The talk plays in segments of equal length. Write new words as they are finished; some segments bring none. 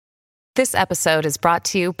This episode is brought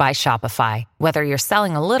to you by Shopify. Whether you're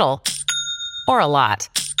selling a little or a lot,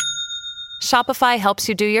 Shopify helps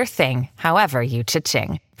you do your thing, however you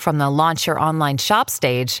cha-ching. From the launch your online shop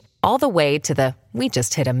stage, all the way to the we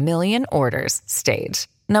just hit 1 million orders stage.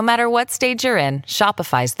 No matter what stage you're in,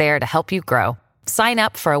 Shopify's there to help you grow. Sign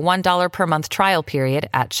up for a $1 per month trial period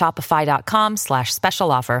at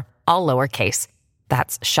shopify.com/special offer, all lowercase.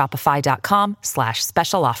 That's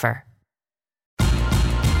shopify.com/special offer.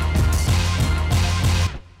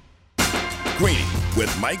 Greeny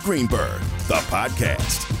with Mike Greenberg, the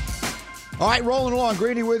podcast. All right, rolling along.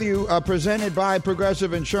 Greeny with you, presented by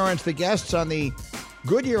Progressive Insurance. The guests on the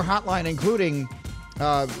Goodyear Hotline, including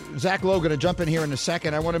Zach Lowe, going to jump in here in a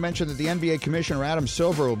second. I want to mention that the NBA Commissioner Adam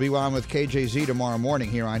Silver will be on with KJZ tomorrow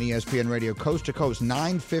morning here on ESPN Radio, coast to coast,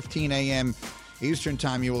 9:15 a.m. Eastern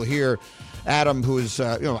Time. You will hear Adam, who is,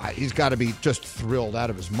 he's got to be just thrilled out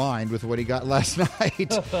of his mind with what he got last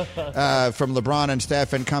night from LeBron and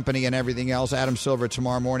Steph and company and everything else. Adam Silver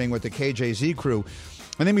tomorrow morning with the KJZ crew.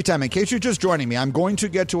 In the meantime, in case you're just joining me, I'm going to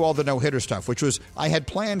get to all the no-hitter stuff, which was, I had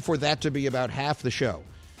planned for that to be about half the show,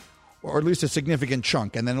 or at least a significant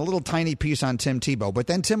chunk, and then a little tiny piece on Tim Tebow. But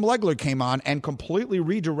then Tim Legler came on and completely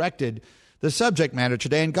redirected the subject matter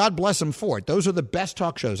today, and God bless him for it. Those are the best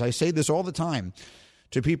talk shows. I say this all the time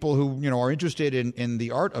to people who, are interested in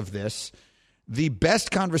the art of this. The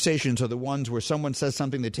best conversations are the ones where someone says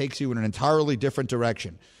something that takes you in an entirely different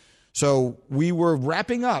direction. So we were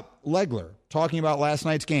wrapping up Legler talking about last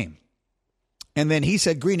night's game. And then he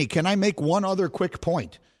said, Greeny, can I make one other quick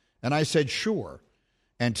point? And I said, sure.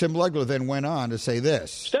 And Tim Legler then went on to say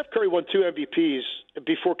this. Steph Curry won 2 MVPs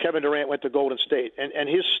before Kevin Durant went to Golden State. And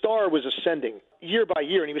his star was ascending year by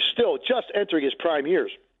year, and he was still just entering his prime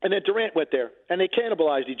years. And then Durant went there, and they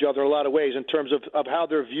cannibalized each other in a lot of ways in terms of how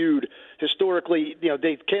they're viewed historically.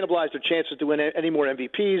 They cannibalized their chances to win any more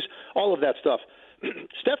MVPs, all of that stuff.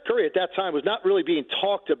 Steph Curry at that time was not really being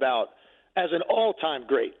talked about as an all-time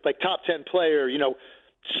great, like top 10 player,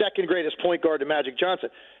 second greatest point guard to Magic Johnson.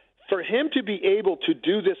 For him to be able to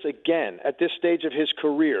do this again at this stage of his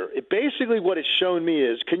career, basically what it's shown me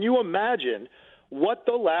is, can you imagine what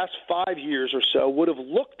the last 5 years or so would have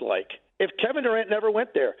looked like if Kevin Durant never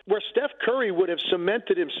went there, where Steph Curry would have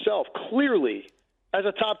cemented himself clearly as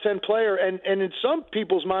a top 10 player and in some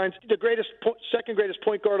people's minds, the second greatest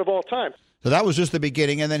point guard of all time. So that was just the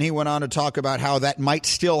beginning, and then he went on to talk about how that might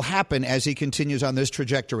still happen as he continues on this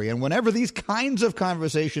trajectory. And whenever these kinds of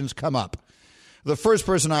conversations come up, the first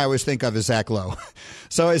person I always think of is Zach Lowe.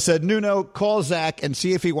 So I said, Nuno, call Zach and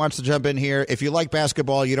see if he wants to jump in here. If you like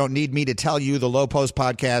basketball, you don't need me to tell you the Low Post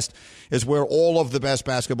podcast is where all of the best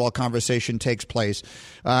basketball conversation takes place.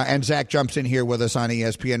 And Zach jumps in here with us on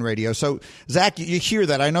ESPN Radio. So, Zach, you hear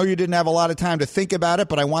that. I know you didn't have a lot of time to think about it,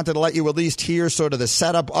 but I wanted to let you at least hear sort of the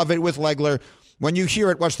setup of it with Legler. When you hear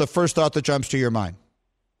it, what's the first thought that jumps to your mind?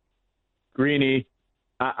 Greeny,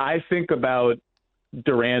 I think about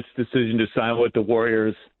Durant's decision to sign with the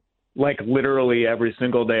Warriors like literally every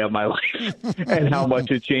single day of my life and how much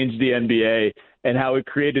it changed the NBA and how it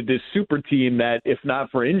created this super team that, if not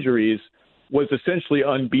for injuries, was essentially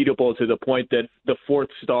unbeatable to the point that the fourth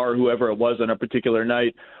star, whoever it was on a particular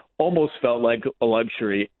night, almost felt like a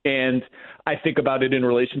luxury. And I think about it in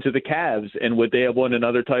relation to the Cavs and would they have won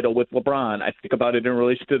another title with LeBron? I think about it in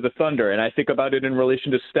relation to the Thunder, and I think about it in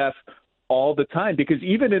relation to Steph all the time, because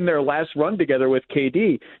even in their last run together with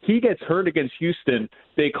KD, he gets hurt against Houston.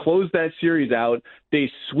 They close that series out. They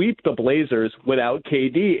sweep the Blazers without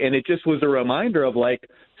KD. And it just was a reminder of like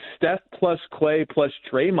Steph plus Clay plus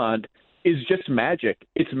Draymond is just magic.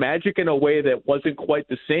 It's magic in a way that wasn't quite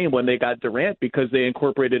the same when they got Durant because they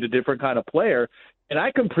incorporated a different kind of player. And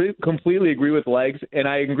I completely agree with Legs, and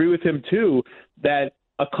I agree with him too, that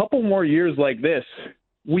a couple more years like this,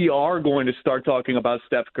 we are going to start talking about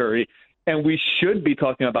Steph Curry. And we should be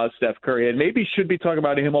talking about Steph Curry, and maybe should be talking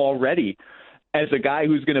about him already as a guy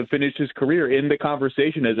who's going to finish his career in the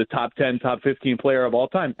conversation as a top 10, top 15 player of all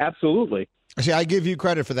time. Absolutely. See, I give you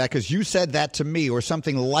credit for that because you said that to me or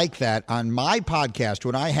something like that on my podcast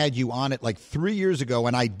when I had you on it like 3 years ago,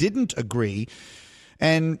 and I didn't agree.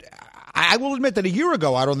 And I will admit that a year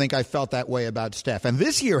ago, I don't think I felt that way about Steph. And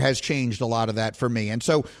this year has changed a lot of that for me. And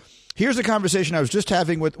so here's a conversation I was just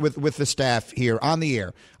having with the staff here on the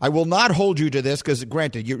air. I will not hold you to this because,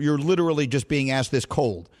 granted, you're literally just being asked this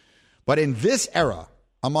cold. But in this era,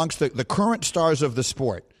 amongst the current stars of the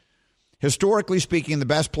sport, historically speaking, the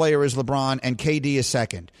best player is LeBron and KD is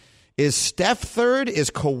second. Is Steph third? Is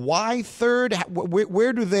Kawhi third?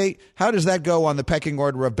 How does that go on the pecking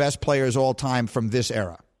order of best players all time from this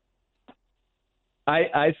era?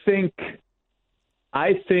 I think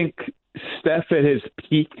Steph at his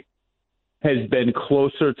peak has been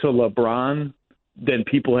closer to LeBron than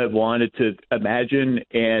people have wanted to imagine.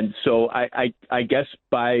 And so I guess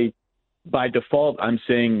by default, I'm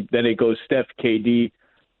saying that it goes Steph, KD,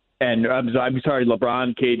 and I'm sorry,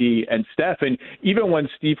 LeBron, KD, and Steph. And even when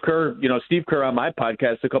Steve Kerr on my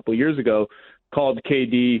podcast a couple of years ago called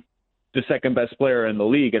KD the second best player in the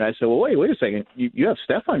league, and I said, well, wait a second, you have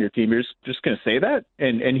Steph on your team, you're just going to say that?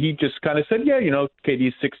 And he just kind of said, yeah,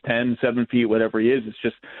 KD's 6'10", 7 feet, whatever he is.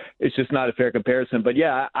 It's just not a fair comparison. But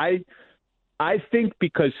yeah, I think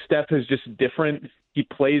because Steph is just different. He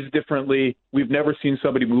plays differently. We've never seen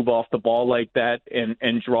somebody move off the ball like that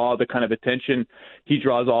and draw the kind of attention he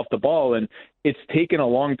draws off the ball. And it's taken a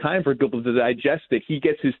long time for people to digest that he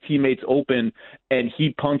gets his teammates open and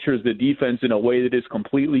he punctures the defense in a way that is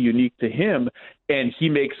completely unique to him. And he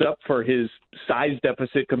makes up for his size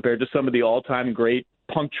deficit compared to some of the all-time great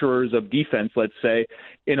puncturers of defense, let's say,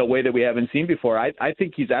 in a way that we haven't seen before. I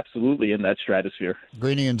think he's absolutely in that stratosphere.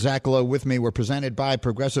 Greeny and Zach Lowe with me. We're presented by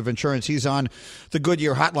Progressive Insurance. He's on the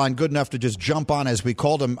Goodyear hotline, good enough to just jump on, as we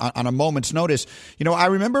called him, on a moment's notice. I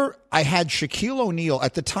remember I had Shaquille O'Neal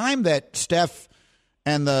at the time that Steph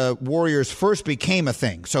and the Warriors first became a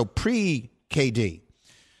thing. So pre-KD,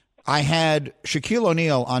 I had Shaquille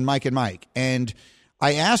O'Neal on Mike and Mike, and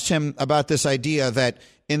I asked him about this idea that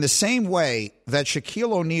in the same way that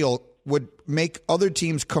Shaquille O'Neal would make other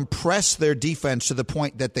teams compress their defense to the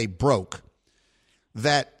point that they broke,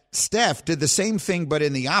 that Steph did the same thing but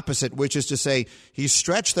in the opposite, which is to say he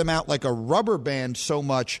stretched them out like a rubber band so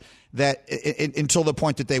much that until the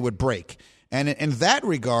point that they would break. And in that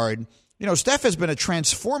regard, Steph has been a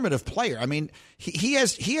transformative player. I mean, he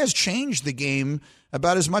has changed the game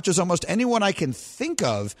about as much as almost anyone I can think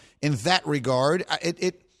of in that regard.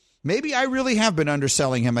 Maybe I really have been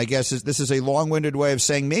underselling him, I guess. This is a long-winded way of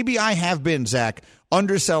saying maybe I have been, Zach,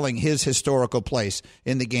 underselling his historical place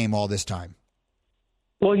in the game all this time.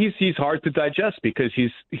 Well, he's hard to digest because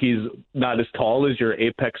he's not as tall as your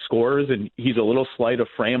apex scorers, and he's a little slight of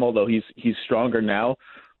frame, although he's stronger now.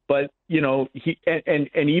 But, he has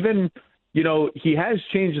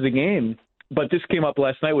changed the game. But this came up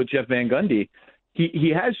last night with Jeff Van Gundy.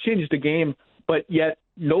 He has changed the game, but yet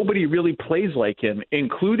nobody really plays like him,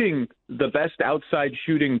 including the best outside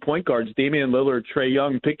shooting point guards, Damian Lillard, Trae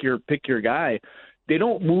Young, pick your guy. They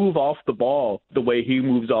don't move off the ball the way he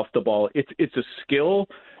moves off the ball. It's a skill,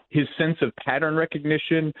 his sense of pattern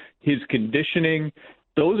recognition, his conditioning.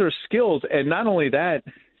 Those are skills. And not only that,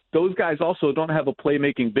 those guys also don't have a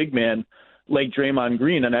playmaking big man like Draymond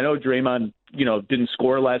Green. And I know Draymond, didn't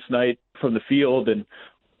score last night from the field and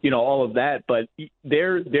all of that, but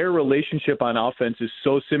their relationship on offense is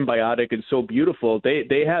so symbiotic and so beautiful.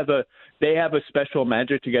 They have a special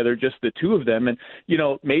magic together, just the two of them. And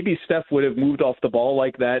maybe Steph would have moved off the ball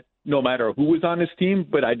like that no matter who was on his team,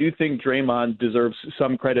 but I do think Draymond deserves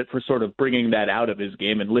some credit for sort of bringing that out of his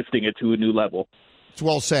game and lifting it to a new level. It's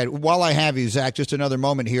well said. While I have you, Zach, just another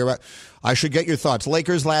moment here. I should get your thoughts.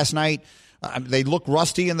 Lakers last night. They look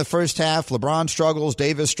rusty in the first half. LeBron struggles.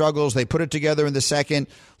 Davis struggles. They put it together in the second.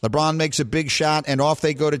 LeBron makes a big shot, and off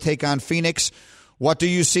they go to take on Phoenix. What do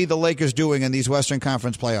you see the Lakers doing in these Western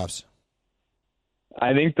Conference playoffs?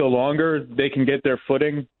 I think the longer they can get their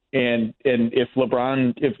footing, and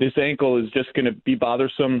if this ankle is just going to be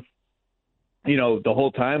bothersome, the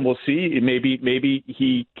whole time, we'll see. Maybe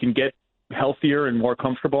he can get healthier and more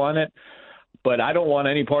comfortable on it. But I don't want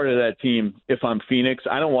any part of that team if I'm Phoenix.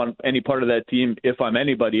 I don't want any part of that team if I'm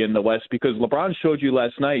anybody in the West, because LeBron showed you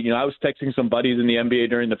last night. I was texting some buddies in the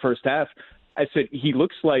NBA during the first half. I said, he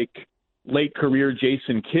looks like late career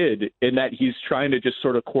Jason Kidd in that he's trying to just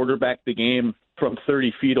sort of quarterback the game from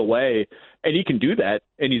 30 feet away. And he can do that.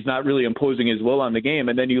 And he's not really imposing his will on the game.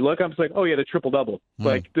 And then you look, I'm like, oh yeah, the triple double.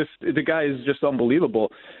 Like the guy is just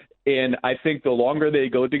unbelievable. And I think the longer they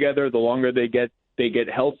go together, the longer they get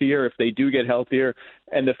healthier, if they do get healthier.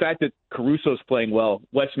 And the fact that Caruso's playing well,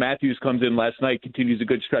 Wes Matthews comes in last night, continues a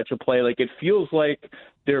good stretch of play. Like, it feels like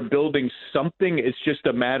they're building something. It's just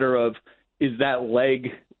a matter of,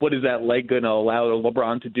 what is that leg going to allow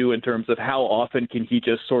LeBron to do in terms of how often can he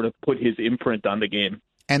just sort of put his imprint on the game?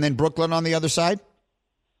 And then Brooklyn on the other side?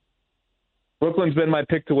 Brooklyn's been my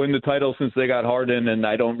pick to win the title since they got Harden, and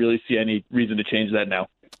I don't really see any reason to change that now.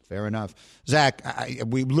 Fair enough. Zach,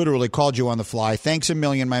 we literally called you on the fly. Thanks a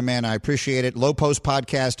million, my man. I appreciate it. Low Post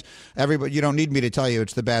Podcast. Everybody, you don't need me to tell you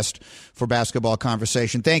it's the best for basketball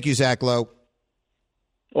conversation. Thank you, Zach Lowe.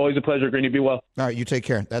 Always a pleasure, Greeny. Be well. All right, you take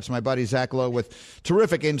care. That's my buddy Zach Lowe with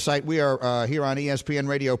terrific insight. We are here on ESPN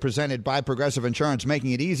Radio, presented by Progressive Insurance,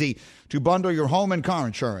 making it easy to bundle your home and car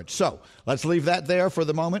insurance. So let's leave that there for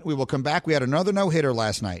the moment. We will come back. We had another no-hitter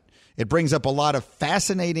last night. It brings up a lot of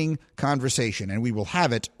fascinating conversation, and we will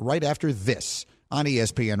have it right after this on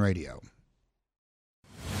ESPN Radio.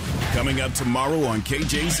 Coming up tomorrow on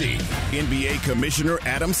KJZ, NBA Commissioner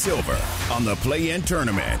Adam Silver on the play-in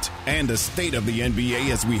tournament and the state of the NBA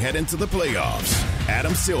as we head into the playoffs.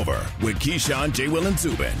 Adam Silver with Keyshawn, J. Will, and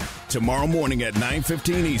Zubin. Tomorrow morning at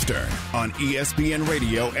 9:15 Eastern on ESPN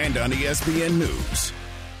Radio and on ESPN News.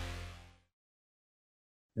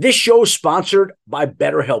 This show is sponsored by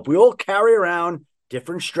BetterHelp. We all carry around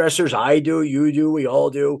different stressors. I do, you do, we all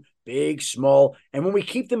do, big, small. And when we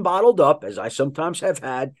keep them bottled up, as I sometimes have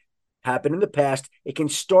had happen in the past, it can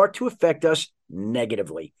start to affect us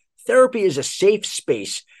negatively. Therapy is a safe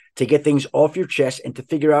space to get things off your chest and to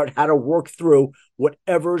figure out how to work through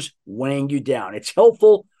whatever's weighing you down. It's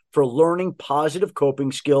helpful for learning positive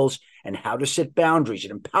coping skills and how to set boundaries. It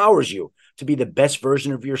empowers you to be the best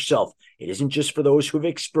version of yourself. It isn't just for those who have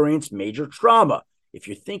experienced major trauma. If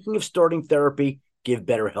you're thinking of starting therapy, give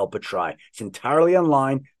BetterHelp a try. It's entirely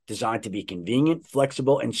online, designed to be convenient,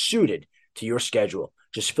 flexible, and suited to your schedule.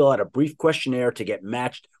 Just fill out a brief questionnaire to get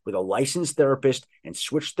matched with a licensed therapist and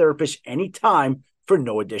switch therapists anytime for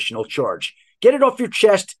no additional charge. Get it off your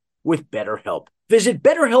chest with BetterHelp. Visit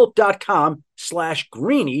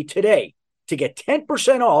BetterHelp.com/Greeny today to get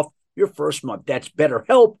 10% off your first month. That's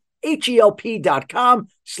BetterHelp,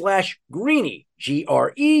 HELP.com/Greeny,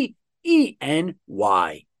 GREENY.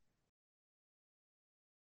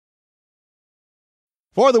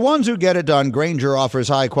 For the ones who get it done, Grainger offers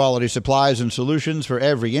high-quality supplies and solutions for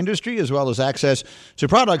every industry, as well as access to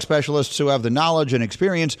product specialists who have the knowledge and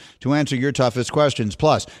experience to answer your toughest questions.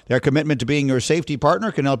 Plus, their commitment to being your safety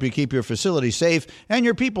partner can help you keep your facility safe and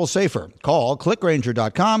your people safer. Call,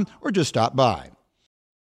 clickgrainger.com, or just stop by.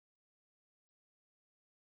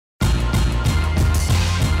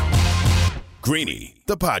 Greeny,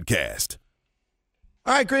 the podcast.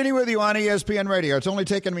 All right, Greeny with you on ESPN Radio. It's only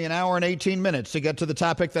taken me an hour and 18 minutes to get to the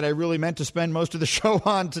topic that I really meant to spend most of the show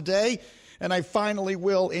on today, and I finally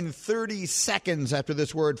will in 30 seconds after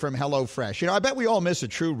this word from HelloFresh. You know, I bet we all miss a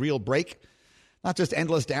true, real break. Not just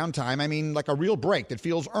endless downtime. I mean, like a real break that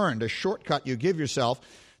feels earned, a shortcut you give yourself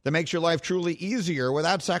that makes your life truly easier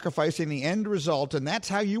without sacrificing the end result, and that's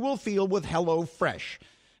how you will feel with HelloFresh.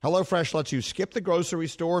 HelloFresh lets you skip the grocery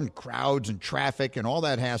store and crowds and traffic and all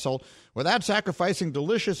that hassle without sacrificing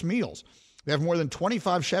delicious meals. They have more than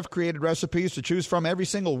 25 chef-created recipes to choose from every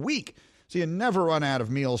single week, so you never run out of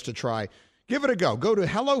meals to try. Give it a go. Go to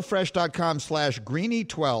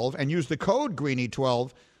HelloFresh.com/Greeny12 and use the code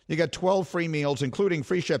Greeny12. You get 12 free meals, including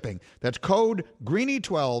free shipping. That's code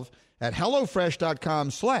Greeny12 at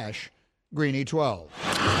HelloFresh.com/Greeny12.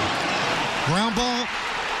 Ground ball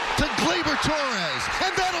to Gleyber Torres,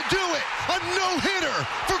 and that'll do it. A no-hitter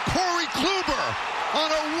for Corey Kluber. On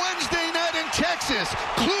a Wednesday night in Texas,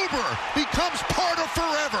 Kluber becomes part of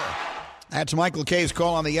forever. That's Michael Kay's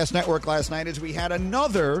call on the Yes Network last night as we had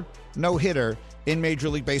another no-hitter in Major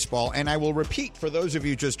League Baseball. And I will repeat for those of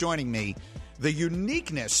you just joining me, the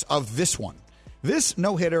uniqueness of this one. This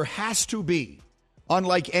no-hitter has to be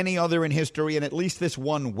unlike any other in history in at least this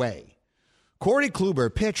one way. Corey Kluber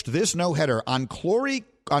pitched this no-hitter on Corey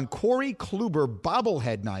Kluber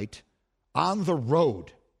bobblehead night on the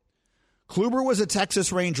road. Kluber was a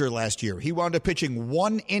Texas Ranger last year. He wound up pitching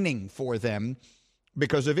one inning for them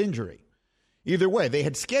because of injury. Either way, they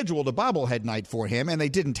had scheduled a bobblehead night for him, and they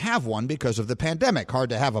didn't have one because of the pandemic. Hard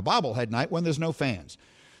to have a bobblehead night when there's no fans.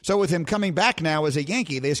 So with him coming back now as a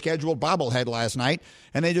Yankee, they scheduled bobblehead last night,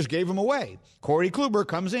 and they just gave him away. Corey Kluber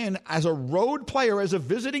comes in as a road player, as a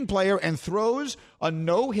visiting player, and throws a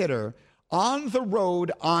no-hitter on the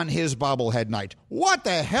road on his bobblehead night. What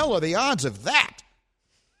the hell are the odds of that?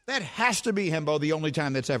 That has to be, Hembo, the only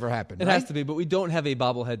time that's ever happened. It right? has to be, but we don't have a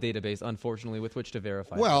bobblehead database, unfortunately, with which to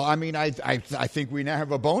verify. Well, I mean, I think we now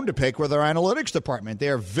have a bone to pick with our analytics department.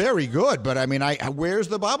 They're very good, but I mean, where's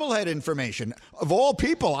the bobblehead information? Of all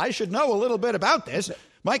people, I should know a little bit about this.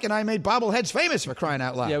 Mike and I made bobbleheads famous, for crying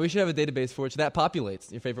out loud. Yeah, we should have a database for which that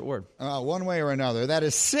populates. Your favorite word. One way or another. That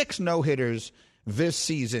is 6 no-hitters this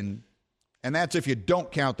season, and that's if you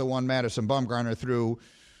don't count the one Madison Bumgarner threw,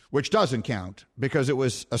 which doesn't count because it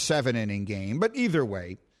was a 7-inning game. But either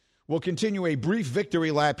way, we'll continue a brief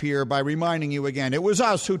victory lap here by reminding you again, it was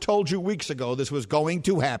us who told you weeks ago this was going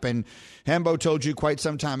to happen. Hembo told you quite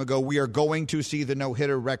some time ago we are going to see the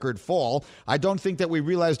no-hitter record fall. I don't think that we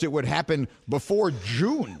realized it would happen before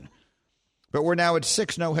June. But we're now at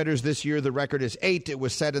 6 no-hitters this year. The record is 8. It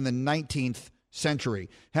was set in the 19th century.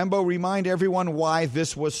 Hembo, remind everyone why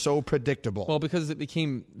this was so predictable. Well, because it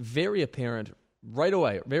became very apparent right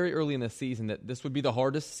away, very early in the season, that this would be the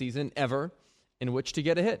hardest season ever in which to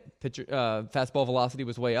get a hit. Fastball velocity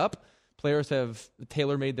was way up. Players have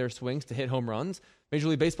tailor-made their swings to hit home runs. Major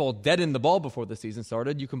League Baseball deadened the ball before the season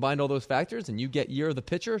started. You combine all those factors, and you get Year of the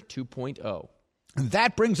Pitcher 2.0.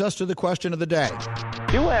 That brings us to the question of the day.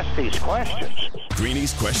 You ask these questions.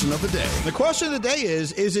 Greeny's question of the day. The question of the day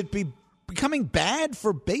is it becoming bad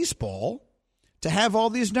for baseball to have all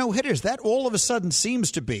these no-hitters? That all of a sudden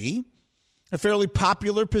seems to be a fairly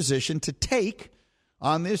popular position to take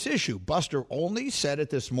on this issue. Buster Olney said it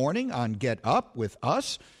this morning on Get Up with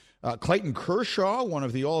us. Clayton Kershaw, one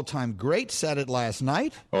of the all-time greats, said it last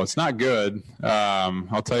night. Well, it's not good.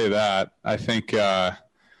 I'll tell you that. I think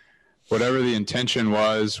whatever the intention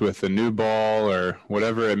was with the new ball or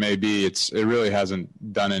whatever it may be, it really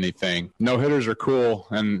hasn't done anything. No-hitters are cool,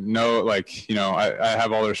 and I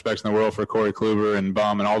have all the respect in the world for Corey Kluber and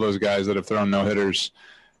Bum and all those guys that have thrown no-hitters.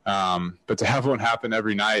 But to have one happen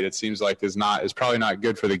every night, it seems like is probably not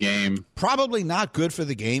good for the game. Probably not good for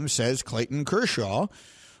the game, says Clayton Kershaw.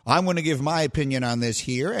 I'm going to give my opinion on this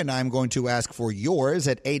here, and I'm going to ask for yours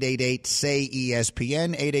at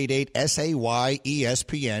 888-SAY-ESPN,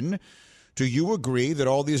 888-SAY-ESPN. Do you agree that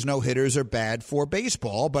all these no-hitters are bad for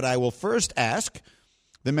baseball? But I will first ask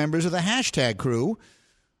the members of the hashtag crew.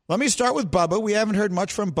 Let me start with Bubba. We haven't heard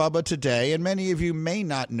much from Bubba today, and many of you may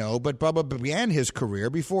not know, but Bubba began his career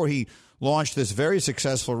before he launched this very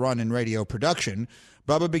successful run in radio production.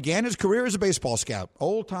 Bubba began his career as a baseball scout,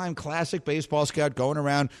 old-time classic baseball scout, going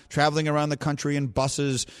around, traveling around the country in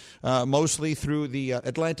buses, mostly through the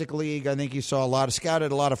Atlantic League. I think he saw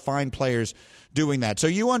scouted a lot of fine players doing that. So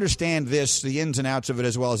you understand the ins and outs of it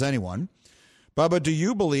as well as anyone. Bubba, do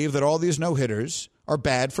you believe that all these no-hitters are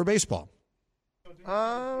bad for baseball?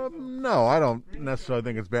 No, I don't necessarily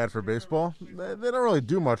think it's bad for baseball. They don't really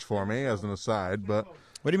do much for me, as an aside, but...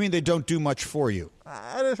 What do you mean they don't do much for you?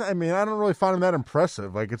 I don't really find them that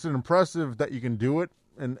impressive. Like, it's impressive that you can do it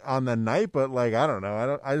on the night, but, I don't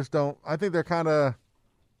know. I think they're kind of...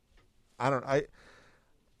 I don't know.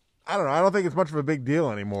 I don't think it's much of a big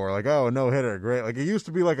deal anymore. Like, oh, a no-hitter, great. Like, it used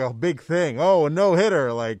to be, a big thing. Oh, a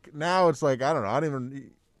no-hitter. Like, now it's I don't know.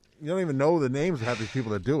 You don't even know the names of half these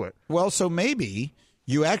people that do it. Well, so maybe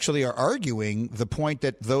you actually are arguing the point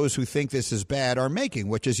that those who think this is bad are making,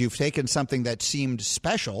 which is you've taken something that seemed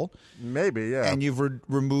special. Maybe, yeah. And you've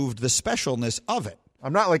removed the specialness of it.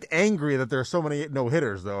 I'm not, angry that there are so many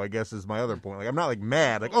no-hitters, though, I guess is my other point. I'm not,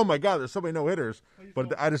 mad. Oh, my God, there's so many no-hitters.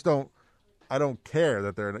 But I just don't care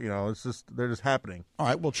that they're, they're just happening. All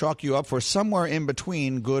right, we'll chalk you up for somewhere in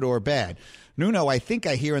between good or bad. Nuno, I think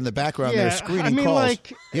I hear in the background they're screening calls.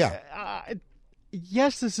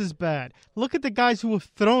 Yes, this is bad. Look at the guys who have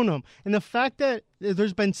thrown them. And the fact that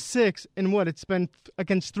there's been 6 and it's been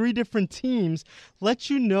against 3 different teams lets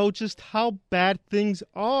you know just how bad things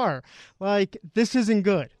are. This isn't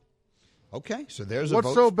good. Okay, so there's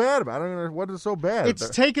What's so bad about it? I don't know. What is so bad? It's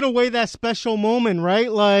taking away that special moment,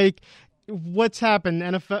 right? What's happened?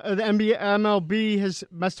 NFL, the NBA, MLB has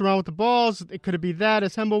messed around with the balls. It could be that,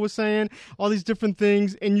 as Hembo was saying, all these different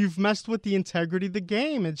things, and you've messed with the integrity of the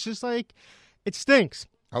game. It's just it stinks.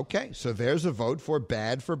 Okay, so there's a vote for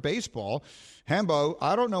bad for baseball. Hembo,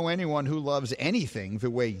 I don't know anyone who loves anything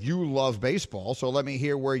the way you love baseball, so let me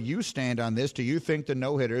hear where you stand on this. Do you think the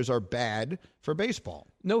no-hitters are bad for baseball?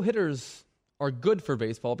 No-hitters are good for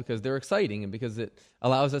baseball because they're exciting and because it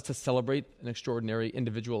allows us to celebrate an extraordinary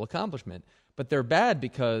individual accomplishment. But they're bad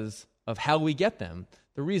because of how we get them.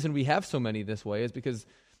 The reason we have so many this way is because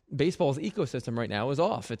baseball's ecosystem right now is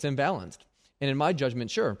off. It's imbalanced. And in my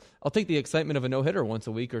judgment, sure, I'll take the excitement of a no-hitter once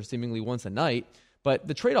a week or seemingly once a night, but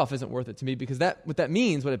the trade-off isn't worth it to me because what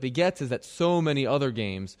it begets is that so many other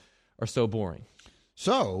games are so boring.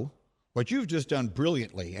 So what you've just done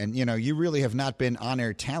brilliantly, and, you really have not been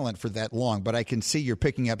on-air talent for that long, but I can see you're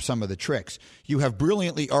picking up some of the tricks. You have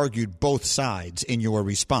brilliantly argued both sides in your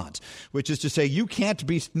response, which is to say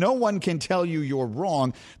no one can tell you you're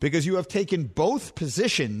wrong because you have taken both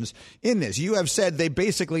positions in this. You have said they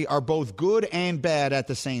basically are both good and bad at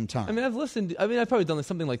the same time. I've probably done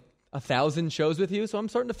something like 1,000 shows with you, so I'm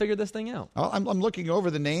starting to figure this thing out. I'm looking over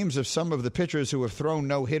the names of some of the pitchers who have thrown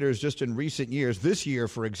no-hitters just in recent years. This year,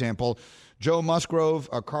 for example, Joe Musgrove,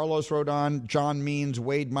 Carlos Rodon, John Means,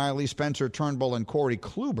 Wade Miley, Spencer Turnbull, and Corey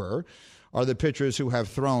Kluber are the pitchers who have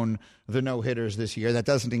thrown the no-hitters this year. That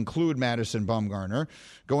doesn't include Madison Bumgarner.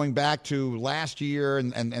 Going back to last year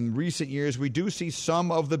and recent years, we do see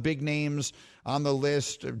some of the big names on the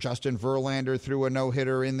list. Justin Verlander threw a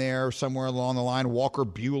no-hitter in there somewhere along the line. Walker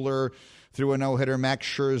Buehler threw a no-hitter. Max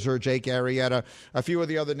Scherzer, Jake Arrieta, a few of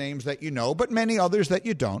the other names that you know, but many others that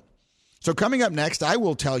you don't. So coming up next, I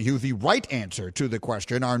will tell you the right answer to the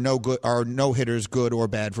question, are no-hitters good or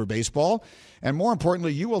bad for baseball? And more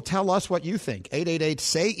importantly, you will tell us what you think.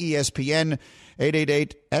 888-SAY-ESPN,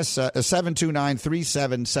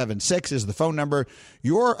 888-729-3776 is the phone number.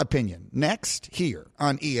 Your opinion next here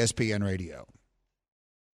on ESPN Radio.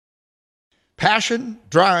 Passion,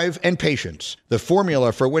 drive, and patience. The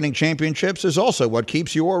formula for winning championships is also what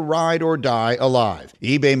keeps your ride or die alive.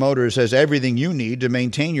 eBay Motors has everything you need to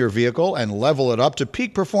maintain your vehicle and level it up to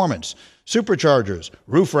peak performance. Superchargers,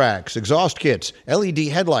 roof racks, exhaust kits, LED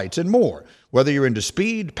headlights, and more. Whether you're into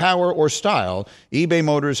speed, power, or style, eBay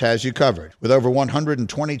Motors has you covered. With over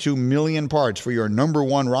 122 million parts for your number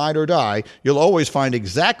one ride or die, you'll always find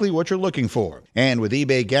exactly what you're looking for. And with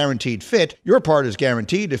eBay Guaranteed Fit, your part is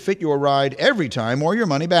guaranteed to fit your ride every time or your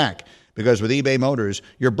money back. Because with eBay Motors,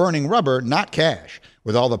 you're burning rubber, not cash.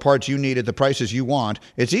 With all the parts you need at the prices you want,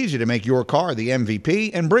 it's easy to make your car the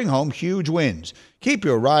MVP and bring home huge wins. Keep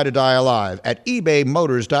your ride or die alive at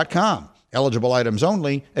ebaymotors.com. Eligible items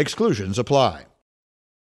only. Exclusions apply.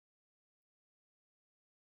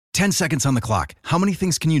 10 seconds on the clock. How many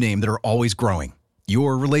things can you name that are always growing?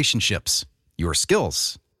 Your relationships, your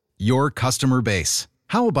skills, your customer base.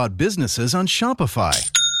 How about businesses on Shopify?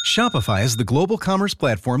 Shopify is the global commerce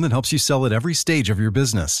platform that helps you sell at every stage of your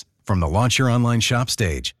business. From the launch your online shop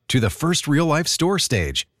stage, to the first real-life store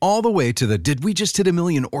stage, all the way to the did we just hit a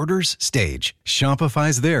million orders stage.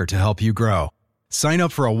 Shopify's there to help you grow. Sign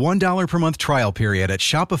up for a $1 per month trial period at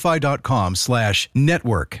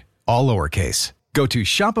shopify.com/network, all lowercase. Go to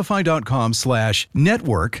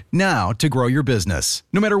shopify.com/network now to grow your business,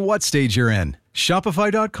 no matter what stage you're in.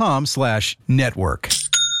 Shopify.com/network.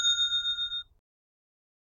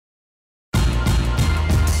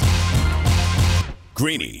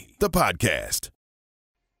 Greeny, the podcast.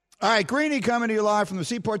 All right, Greeny coming to you live from the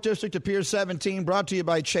Seaport District of Pier 17, brought to you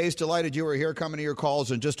by Chase. Delighted you were here. Coming to your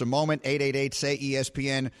calls in just a moment.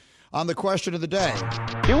 888-SAY-ESPN on the question of the day.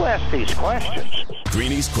 You ask these questions.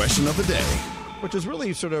 Greeny's question of the day. Which is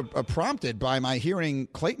really sort of prompted by my hearing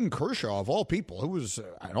Clayton Kershaw, of all people, who was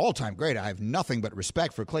an all-time great. I have nothing but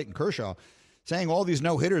respect for Clayton Kershaw, saying all these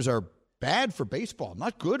no-hitters are bad for baseball,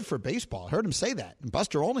 not good for baseball. I heard him say that. And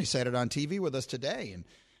Buster Olney said it on TV with us today. And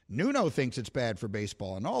Nuno thinks it's bad for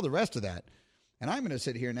baseball and all the rest of that. And I'm going to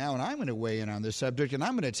sit here now and I'm going to weigh in on this subject, and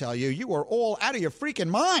I'm going to tell you, you are all out of your freaking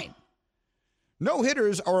mind.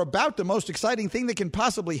 No-hitters are about the most exciting thing that can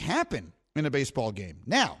possibly happen in a baseball game.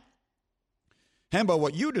 Now, Hembo,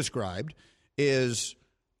 what you described is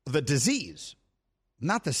the disease,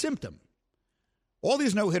 not the symptom. All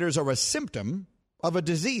these no-hitters are a symptom of a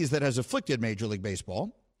disease that has afflicted Major League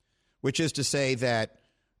Baseball, which is to say that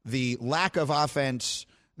the lack of offense,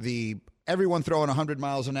 everyone throwing 100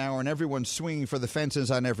 miles an hour and everyone swinging for the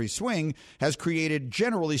fences on every swing has created,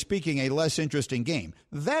 generally speaking, a less interesting game.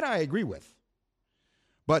 That I agree with.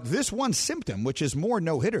 But this one symptom, which is more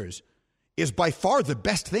no-hitters, is by far the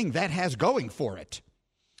best thing that has going for it.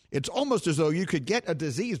 It's almost as though you could get a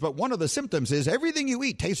disease, but one of the symptoms is everything you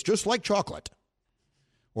eat tastes just like chocolate.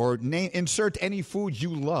 Or insert any food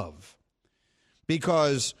you love.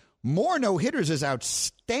 Because more no-hitters is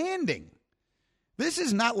outstanding. This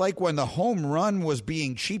is not like when the home run was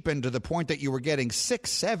being cheapened to the point that you were getting 6,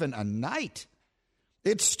 7 a night.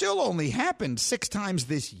 It still only happened 6 times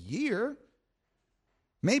this year.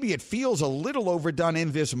 Maybe it feels a little overdone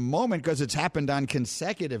in this moment because it's happened on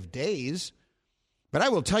consecutive days. But I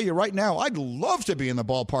will tell you right now, I'd love to be in the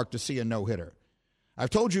ballpark to see a no-hitter. I've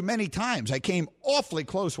told you many times, I came awfully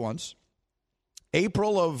close once.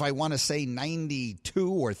 April of, I want to say, 92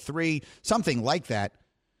 or 3, something like that.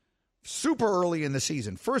 Super early in the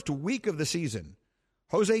season, first week of the season.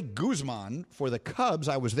 Jose Guzman for the Cubs,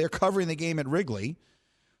 I was there covering the game at Wrigley,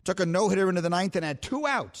 took a no-hitter into the 9th and had 2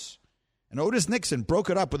 outs. And Otis Nixon broke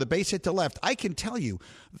it up with a base hit to left. I can tell you,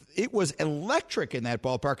 it was electric in that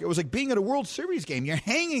ballpark. It was like being at a World Series game. You're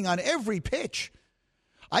hanging on every pitch.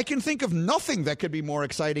 I can think of nothing that could be more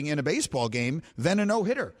exciting in a baseball game than a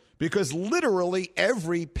no-hitter, because literally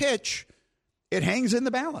every pitch, it hangs in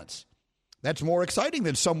the balance. That's more exciting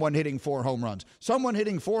than someone hitting 4 home runs. Someone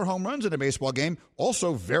hitting 4 home runs in a baseball game,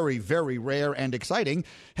 also very, very rare and exciting,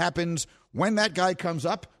 happens when that guy comes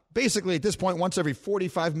up, basically at this point once every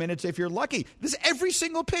 45 minutes if you're lucky. This is every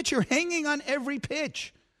single pitch. You're hanging on every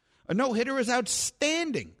pitch. A no-hitter is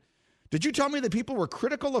outstanding. Did you tell me that people were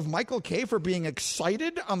critical of Michael Kay for being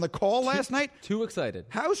excited on the call last night? Too excited.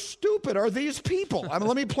 How stupid are these people?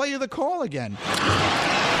 Let me play you the call again.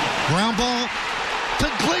 Ground ball to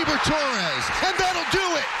Gleyber Torres, and that'll do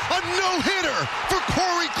it. A no-hitter for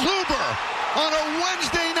Corey Kluber on a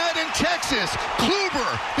Wednesday night in Texas.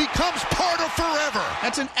 Kluber becomes part of forever.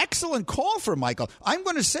 That's an excellent call for Michael. I'm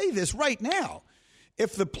going to say this right now.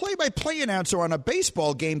 If the play-by-play announcer on a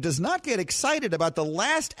baseball game does not get excited about the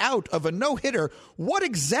last out of a no-hitter, what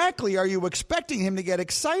exactly are you expecting him to get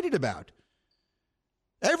excited about?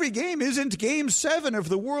 Every game isn't Game 7 of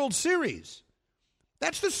the World Series.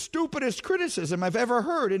 That's the stupidest criticism I've ever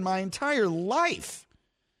heard in my entire life.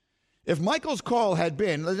 If Michael's call had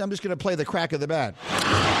been, I'm just going to play the crack of the bat.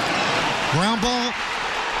 Ground ball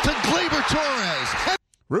to Gleyber Torres.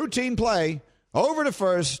 Routine play, over to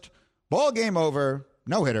first, ball game over,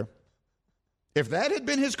 no hitter. If that had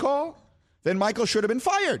been his call, then Michael should have been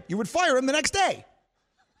fired. You would fire him the next day.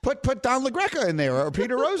 Put Don LaGreca in there or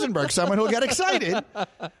Peter Rosenberg, someone who'll get excited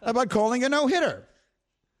about calling a no-hitter.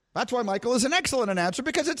 That's why Michael is an excellent announcer,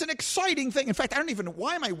 because it's an exciting thing. In fact,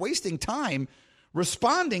 why am I wasting time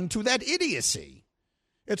responding to that idiocy?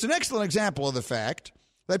 It's an excellent example of the fact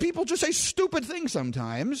that people just say stupid things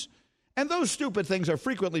sometimes, and those stupid things are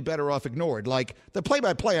frequently better off ignored, like the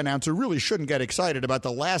play-by-play announcer really shouldn't get excited about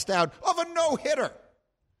the last out of a no-hitter.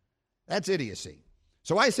 That's idiocy.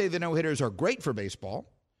 So I say the no-hitters are great for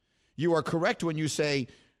baseball. You are correct when you say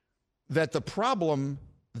that the problem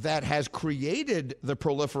that has created the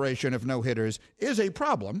proliferation of no-hitters is a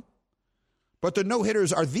problem, but the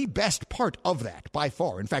no-hitters are the best part of that by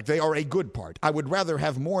far. In fact, they are a good part. I would rather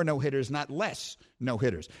have more no-hitters, not less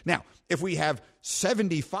no-hitters. Now, if we have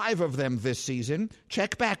 75 of them this season,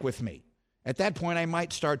 check back with me. At that point, I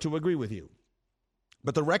might start to agree with you.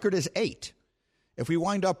 But the record is 8. If we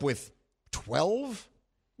wind up with 12,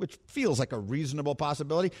 which feels like a reasonable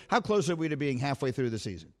possibility, how close are we to being halfway through the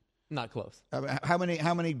season? Not close. How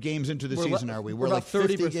many games into the season are we? We're like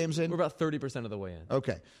 50 games in? We're about 30% of the way in.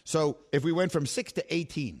 Okay. So if we went from 6 to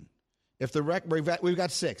 18, if we've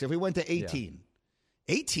got 6. If we went to 18,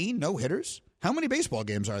 18 no-hitters? How many baseball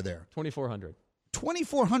games are there? 2,400.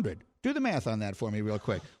 2,400. Do the math on that for me real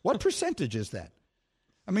quick. What percentage is that?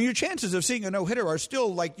 I mean, your chances of seeing a no-hitter are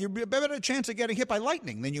still like you're a better chance of getting hit by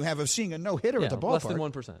lightning than you have of seeing a no-hitter at the ballpark. Less than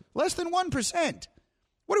 1%. Less than 1%.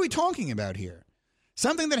 What are we talking about here?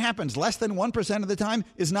 Something that happens less than 1% of the time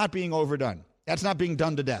is not being overdone. That's not being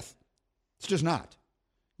done to death. It's just not.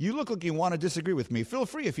 You look like you want to disagree with me. Feel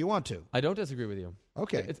free if you want to. I don't disagree with you.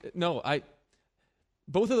 Okay.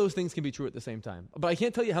 Both of those things can be true at the same time. But I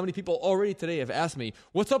can't tell you how many people already today have asked me,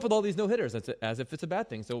 what's up with all these no-hitters? As if it's a bad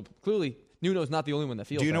thing. So clearly, Nuno's not the only one that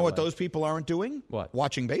feels that. Do you know what way. those people aren't doing? What?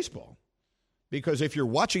 Watching baseball. Because if you're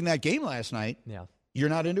watching that game last night, you're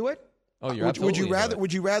not into it? Oh, you're absolutely into it.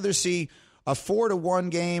 Would you rather see a 4-1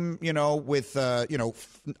 game, with 11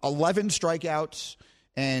 strikeouts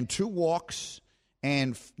and 2 walks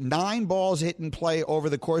and 9 balls hit in play over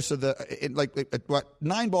the course of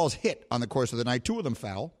 9 balls hit on the course of the night, 2 of them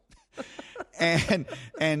foul,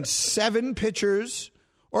 and 7 pitchers,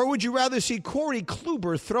 or would you rather see Corey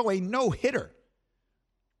Kluber throw a no-hitter?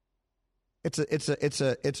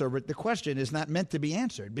 The question is not meant to be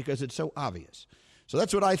answered because it's so obvious. So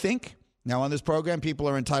that's what I think. Now, on this program, people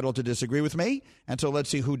are entitled to disagree with me, and so let's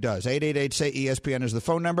see who does. 888-SAY-ESPN is the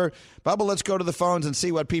phone number. Bubba, let's go to the phones and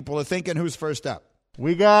see what people are thinking. Who's first up?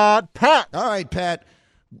 We got Pat. All right, Pat.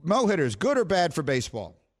 No-hitters, good or bad for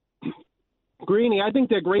baseball? Greeny, I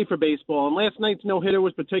think they're great for baseball, and last night's no-hitter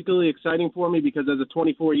was particularly exciting for me because as a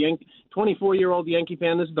 24-year-old Yankee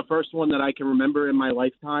fan, this is the first one that I can remember in my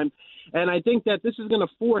lifetime. And I think that this is going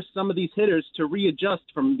to force some of these hitters to readjust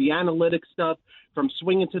from the analytic stuff, from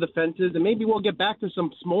swinging to the fences, and maybe we'll get back to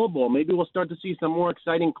some small ball. Maybe we'll start to see some more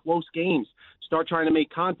exciting close games, start trying to make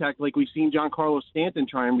contact like we've seen Giancarlo Stanton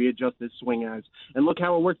try and readjust his swing as. And look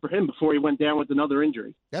how it worked for him before he went down with another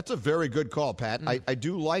injury. That's a very good call, Pat. I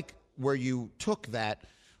do like where you took that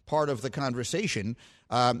part of the conversation.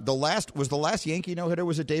 The last Yankee no-hitter,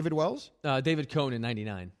 was it David Wells? David Cone in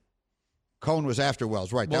 99. Cone was after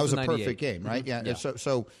Wells, right. That was a 98. perfect game, right? Mm-hmm.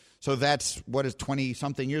 Yeah. So that's, what is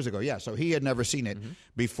 20-something years ago? Yeah, so he had never seen it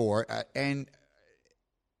before. And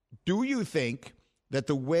do you think that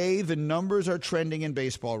the way the numbers are trending in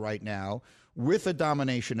baseball right now, with a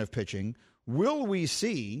domination of pitching, will we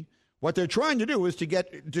see what they're trying to do is to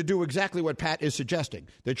do exactly what Pat is suggesting.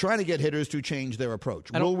 They're trying to get hitters to change their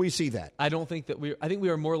approach. Will we see that? I don't think that I think we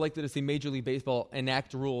are more likely to see Major League Baseball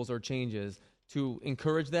enact rules or changes to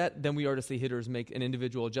encourage that than we are to see hitters make an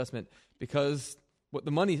individual adjustment, because What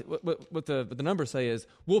the numbers say is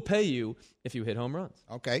we'll pay you if you hit home runs.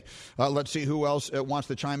 Okay. Let's see who else wants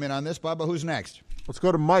to chime in on this. Bubba, who's next? Let's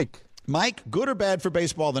go to Mike. Mike, good or bad for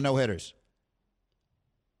baseball, the no-hitters?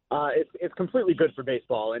 It's completely good for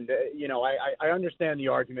baseball. And, I understand the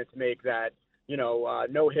argument to make that,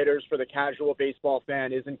 no-hitters for the casual baseball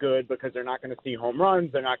fan isn't good because they're not going to see home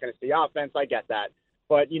runs. They're not going to see offense. I get that.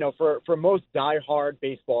 But, for most diehard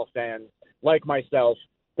baseball fans like myself,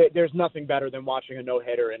 there's nothing better than watching a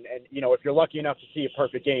no-hitter. And if you're lucky enough to see a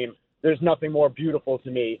perfect game, there's nothing more beautiful to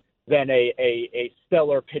me than a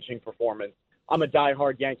stellar pitching performance. I'm a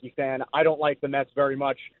diehard Yankee fan. I don't like the Mets very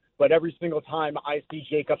much, but every single time I see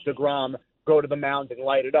Jacob deGrom go to the mound and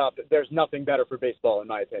light it up, there's nothing better for baseball, in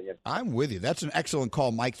my opinion. I'm with you. That's an excellent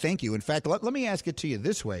call, Mike. Thank you. In fact, let me ask it to you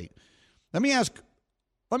this way. Let me ask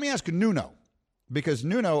Nuno, because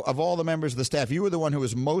Nuno, of all the members of the staff, you were the one who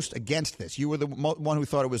was most against this. You were the one who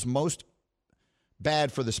thought it was most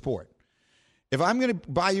bad for the sport. If I'm going to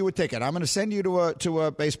buy you a ticket, I'm going to send you to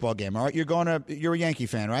a baseball game. All right, you're a Yankee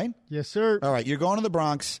fan, right? Yes, sir. All right, you're going to the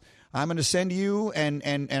Bronx. I'm going to send you and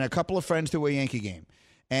a couple of friends to a Yankee game,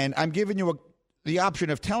 and I'm giving you the option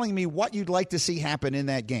of telling me what you'd like to see happen in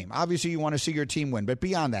that game. Obviously, you want to see your team win, but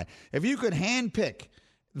beyond that, if you could handpick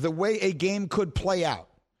the way a game could play out,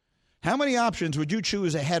 how many options would you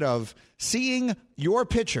choose ahead of seeing your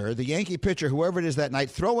pitcher, the Yankee pitcher, whoever it is that night,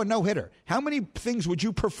 throw a no-hitter? How many things would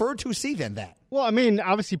you prefer to see than that? Well, I mean,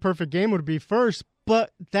 obviously perfect game would be first,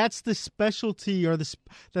 but that's the specialty or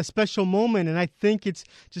the special moment, and I think it's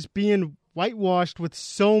just being whitewashed with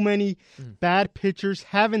so many bad pitchers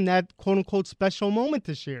having that quote-unquote special moment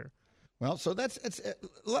this year. Well, so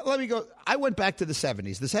let me go. I went back to the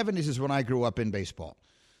 70s. The 70s is when I grew up in baseball.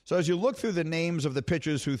 So as you look through the names of the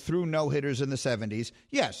pitchers who threw no-hitters in the 70s,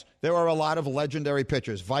 yes, there are a lot of legendary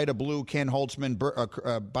pitchers. Vida Blue, Ken Holtzman,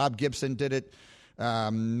 Bob Gibson did it.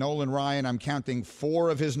 Nolan Ryan, I'm counting 4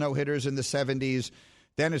 of his no-hitters in the 70s.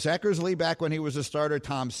 Dennis Eckersley back when he was a starter.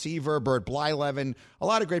 Tom Seaver, Bert Blyleven, a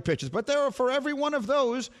lot of great pitchers. But for every one of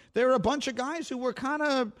those, there are a bunch of guys who were kind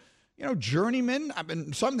of journeymen. I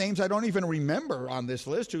mean, some names I don't even remember on this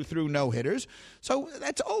list who threw no-hitters. So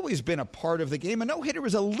that's always been a part of the game. A no-hitter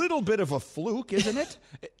is a little bit of a fluke, isn't it?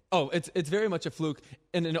 It's very much a fluke.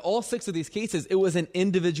 And in all 6 of these cases, it was an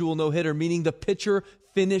individual no-hitter, meaning the pitcher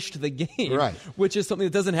finished the game, right? Which is something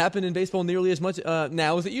that doesn't happen in baseball nearly as much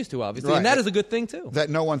now as it used to, obviously. Right. And that is a good thing, too. That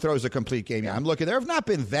no one throws a complete game. Yeah, I'm looking. There have not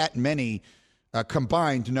been that many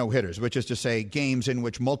combined no-hitters, which is to say games in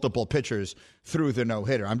which multiple pitchers threw the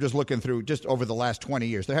no-hitter. I'm just looking through just over the last 20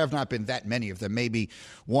 years. There have not been that many of them, maybe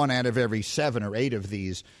 1 out of every 7 or 8 of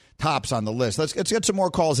these tops on the list. Let's get some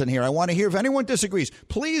more calls in here. I want to hear if anyone disagrees.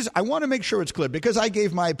 Please, I want to make sure it's clear because I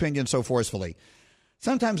gave my opinion so forcefully.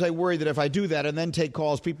 Sometimes I worry that if I do that and then take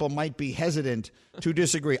calls, people might be hesitant to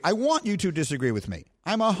disagree. I want you to disagree with me.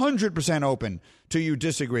 I'm 100% open to you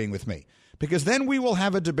disagreeing with me because then we will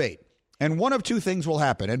have a debate. And one of 2 things will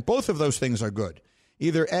happen, and both of those things are good.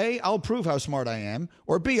 Either A, I'll prove how smart I am,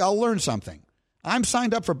 or B, I'll learn something. I'm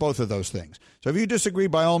signed up for both of those things. So if you disagree,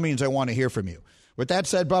 by all means, I want to hear from you. With that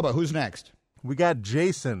said, Bubba, who's next? We got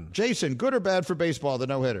Jason. Jason, good or bad for baseball, the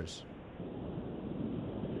no-hitters?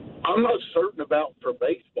 I'm not certain about for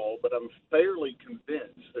baseball, but I'm fairly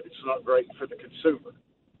convinced that it's not great for the consumer.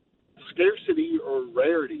 Scarcity or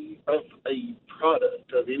rarity of a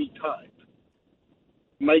product of any type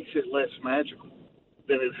makes it less magical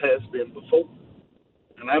than it has been before.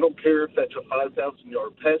 And I don't care if that's a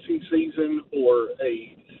 5,000-yard passing season or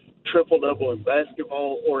a triple-double in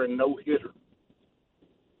basketball or a no-hitter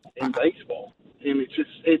in baseball. And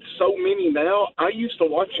it's so many now. I used to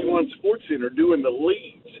watch you on SportsCenter doing the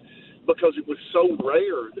leagues because it was so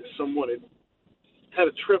rare that someone had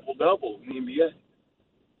a triple-double in the NBA.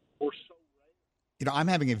 Or so. I'm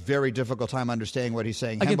having a very difficult time understanding what he's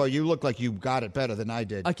saying. Hembo, you look like you got it better than I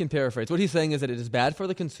did. I can paraphrase. What he's saying is that it is bad for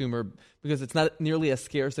the consumer because it's not nearly as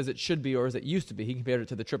scarce as it should be or as it used to be. He compared it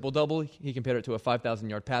to the triple-double. He compared it to a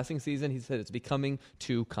 5,000-yard passing season. He said it's becoming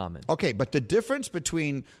too common. Okay, but the difference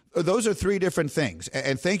between those are 3 different things.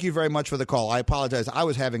 And thank you very much for the call. I apologize. I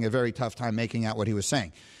was having a very tough time making out what he was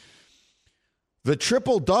saying. The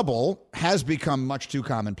triple-double has become much too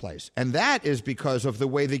commonplace, and that is because of the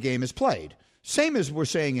way the game is played. Same as we're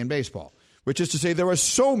saying in baseball, which is to say there are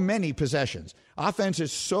so many possessions. Offense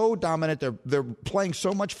is so dominant. They're playing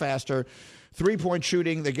so much faster. 3-point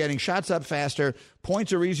shooting, they're getting shots up faster.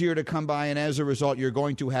 Points are easier to come by, and as a result, you're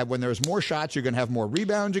going to have, when there's more shots, you're going to have more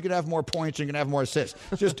rebounds, you're going to have more points, you're going to have more assists.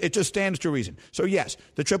 It just stands to reason. So, yes,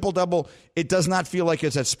 the triple-double, it does not feel like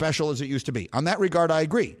it's as special as it used to be. On that regard, I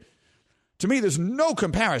agree. To me, there's no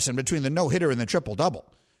comparison between the no-hitter and the triple-double.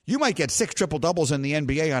 You might get 6 triple-doubles in the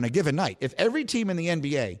NBA on a given night. If every team in the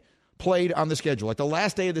NBA played on the schedule, like the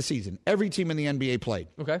last day of the season, every team in the NBA played.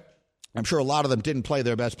 Okay. I'm sure a lot of them didn't play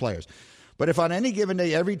their best players. But if on any given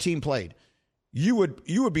day every team played, you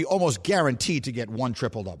would be almost guaranteed to get 1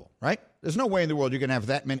 triple-double, right? There's no way in the world you're going to have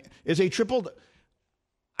that many.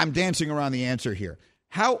 I'm dancing around the answer here.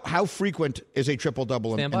 How frequent is a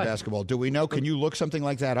triple-double in basketball? Do we know? Can you look something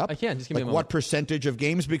like that up? I can. Just give me a moment. What percentage of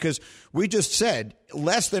games? Because we just said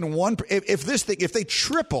less than 1. If they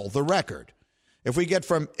triple the record, if we get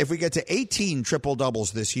to 18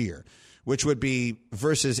 triple-doubles this year, which would be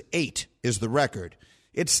versus 8 is the record,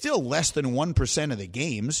 it's still less than 1% of the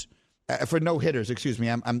games. For no hitters, excuse me,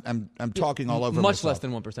 I'm talking all over much myself. less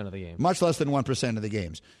than 1% of the games. Much less than 1% of the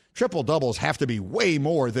games. Triple doubles have to be way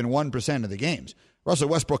more than 1% of the games. Russell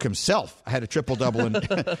Westbrook himself had a triple double in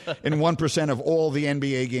 1% of all the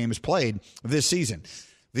NBA games played this season.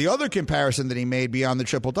 The other comparison that he made beyond the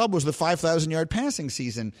triple double was the 5,000-yard passing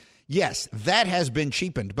season. Yes, that has been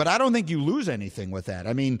cheapened, but I don't think you lose anything with that.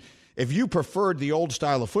 I mean, if you preferred the old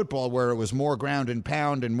style of football where it was more ground and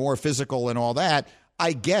pound and more physical and all that,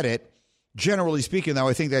 I get it. Generally speaking, though,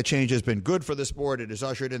 I think that change has been good for the sport. It has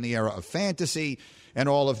ushered in the era of fantasy and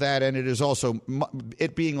all of that, and it is also,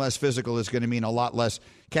 it being less physical is going to mean a lot less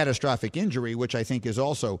catastrophic injury, which I think is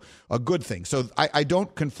also a good thing. So I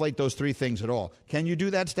don't conflate those 3 things at all. Can you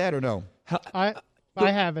do that stat or no? I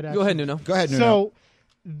have it. Actually. Go ahead, Nuno. Go ahead, Nuno. So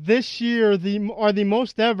this year, the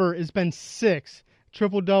most ever has been 6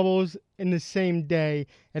 triple-doubles in the same day.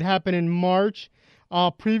 It happened in March.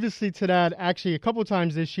 Previously to that, actually a couple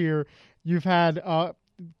times this year, you've had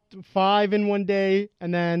 5 in one day,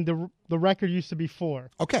 and then the record used to be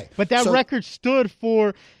 4. Okay. But that record stood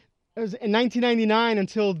for in 1999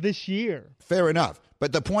 until this year. Fair enough.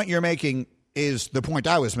 But the point you're making is the point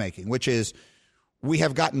I was making, which is we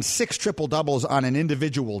have gotten 6 triple-doubles on an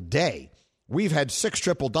individual day. We've had 6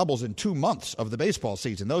 triple-doubles in 2 months of the baseball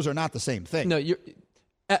season. Those are not the same thing. No, you're...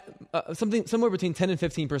 somewhere between 10 and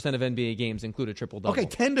 15% of NBA games include a triple-double. Okay,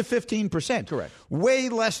 10 to 15%. Correct. Way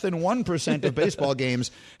less than 1% of baseball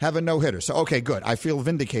games have a no-hitter. So, okay, good. I feel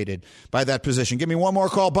vindicated by that position. Give me one more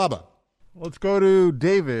call, Bubba. Let's go to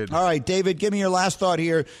David. All right, David, give me your last thought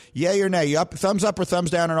here. Yay or nay? Thumbs up or thumbs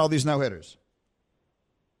down on all these no-hitters?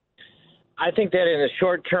 I think that in the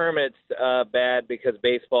short term it's bad because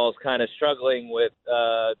baseball is kind of struggling with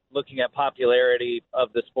looking at popularity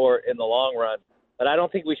of the sport in the long run. But I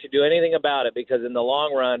don't think we should do anything about it because in the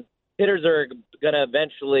long run, hitters are going to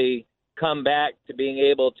eventually come back to being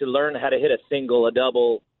able to learn how to hit a single, a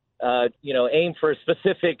double, aim for a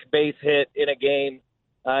specific base hit in a game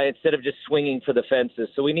instead of just swinging for the fences.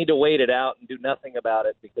 So we need to wait it out and do nothing about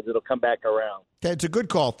it because it'll come back around. Okay, it's a good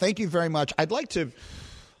call. Thank you very much. I'd like to,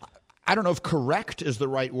 I don't know if correct is the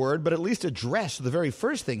right word, but at least address the very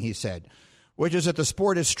first thing he said, which is that the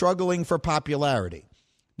sport is struggling for popularity.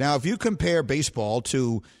 Now, if you compare baseball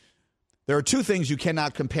to, there are 2 things you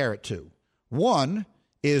cannot compare it to. One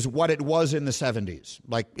is what it was in the 70s.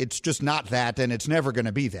 Like, it's just not that, and it's never going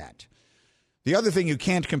to be that. The other thing you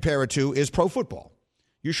can't compare it to is pro football.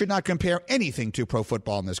 You should not compare anything to pro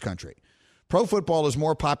football in this country. Pro football is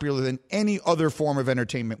more popular than any other form of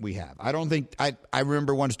entertainment we have. I don't think, I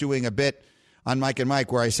remember once doing a bit on Mike and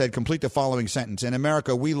Mike where I said, complete the following sentence. In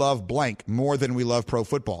America, we love blank more than we love pro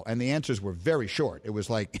football. And the answers were very short. It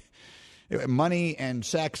was like money and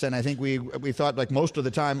sex. And I think we thought like most of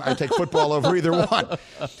the time I'd take football over either one.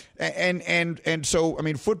 And so, I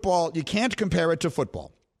mean, football, you can't compare it to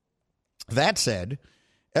football. That said,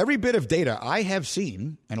 every bit of data I have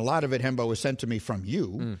seen, and a lot of it, Hembo, was sent to me from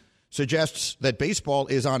you, suggests that baseball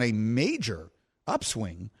is on a major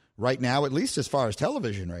upswing right now, at least as far as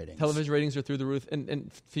television ratings. Television ratings are through the roof.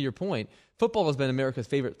 And to your point, football has been America's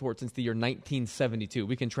favorite sport since the year 1972.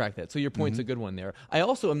 We can track that. So your point's a good one there. I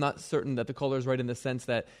also am not certain that the caller is right in the sense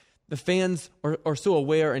that the fans are so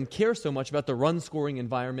aware and care so much about the run-scoring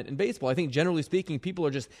environment in baseball. I think, generally speaking, people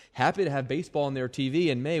are just happy to have baseball on their TV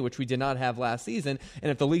in May, which we did not have last season. And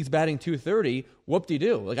if the league's batting .230,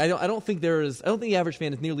 whoop-de-doo. Like I don't think the average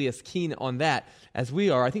fan is nearly as keen on that as we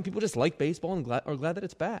are. I think people just like baseball and are glad that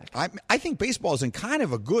it's back. I think baseball is in kind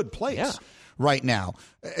of a good place right now.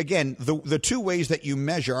 Again, the 2 ways that you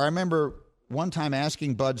measure. I remember one time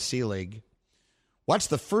asking Bud Selig, what's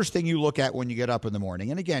the first thing you look at when you get up in the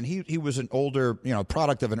morning? And again, he was an older,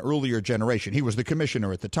 product of an earlier generation. He was the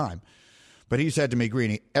commissioner at the time. But he said to me,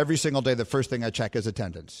 Greeny, every single day, the first thing I check is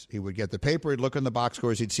attendance. He would get the paper, he'd look in the box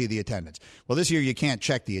scores, he'd see the attendance. Well, this year you can't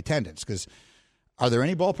check the attendance because are there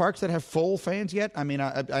any ballparks that have full fans yet? I mean,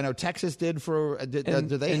 I know Texas did for, do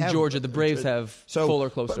they have? In Georgia, the Braves have full or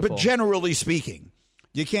close to full. But generally speaking,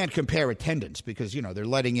 You can't compare attendance because, they're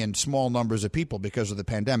letting in small numbers of people because of the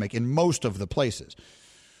pandemic in most of the places.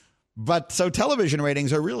 But so television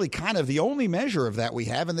ratings are really kind of the only measure of that we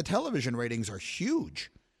have, and the television ratings are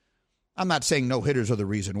huge. I'm not saying no-hitters are the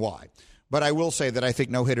reason why, but I will say that I think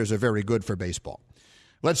no-hitters are very good for baseball.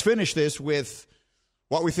 Let's finish this with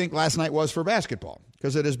what we think last night was for basketball,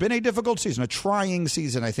 because it has been a difficult season, a trying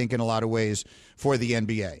season, I think, in a lot of ways for the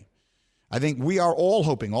NBA. I think we are all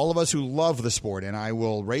hoping, all of us who love the sport, and I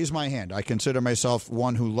will raise my hand. I consider myself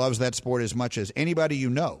one who loves that sport as much as anybody you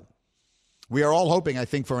know. We are all hoping, I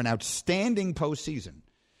think, for an outstanding postseason.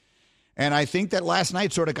 And I think that last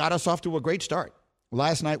night sort of got us off to a great start.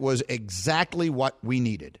 Last night was exactly what we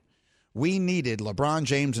needed. We needed LeBron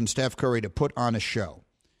James and Steph Curry to put on a show.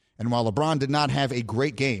 And while LeBron did not have a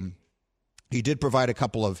great game, he did provide a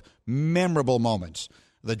couple of memorable moments.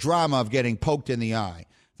 The drama of getting poked in the eye.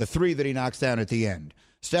 The three that he knocks down at the end.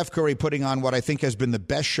 Steph Curry putting on what I think has been the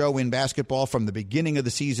best show in basketball from the beginning of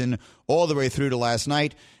the season all the way through to last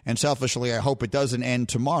night. And selfishly, I hope it doesn't end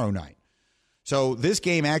tomorrow night. So this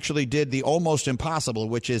game actually did the almost impossible,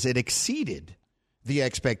 which is it exceeded the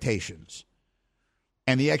expectations.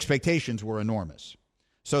 And the expectations were enormous.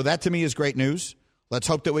 So that to me is great news. Let's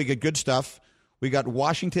hope that we get good stuff. We got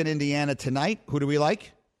Washington, Indiana tonight. Who do we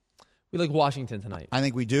like? We like Washington tonight. I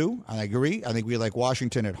think we do. I agree. I think we like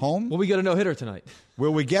Washington at home. Will we get a no-hitter tonight?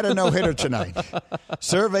 Will we get a no-hitter tonight?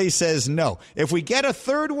 Survey says no. If we get a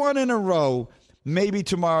third one in a row, maybe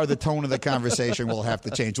tomorrow the tone of the conversation will have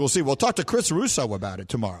to change. We'll see. We'll talk to Chris Russo about it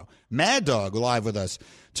tomorrow. Mad Dog live with us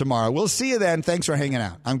tomorrow. We'll see you then. Thanks for hanging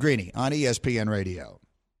out. I'm Greeny on ESPN Radio.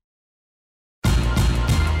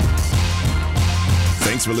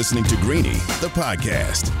 Thanks for listening to Greeny, the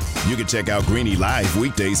podcast. You can check out Greeny live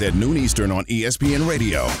weekdays at noon Eastern on ESPN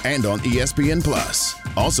Radio and on ESPN Plus.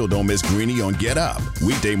 Also, don't miss Greeny on Get Up,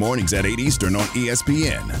 weekday mornings at 8 Eastern on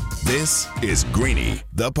ESPN. This is Greeny,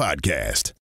 the podcast.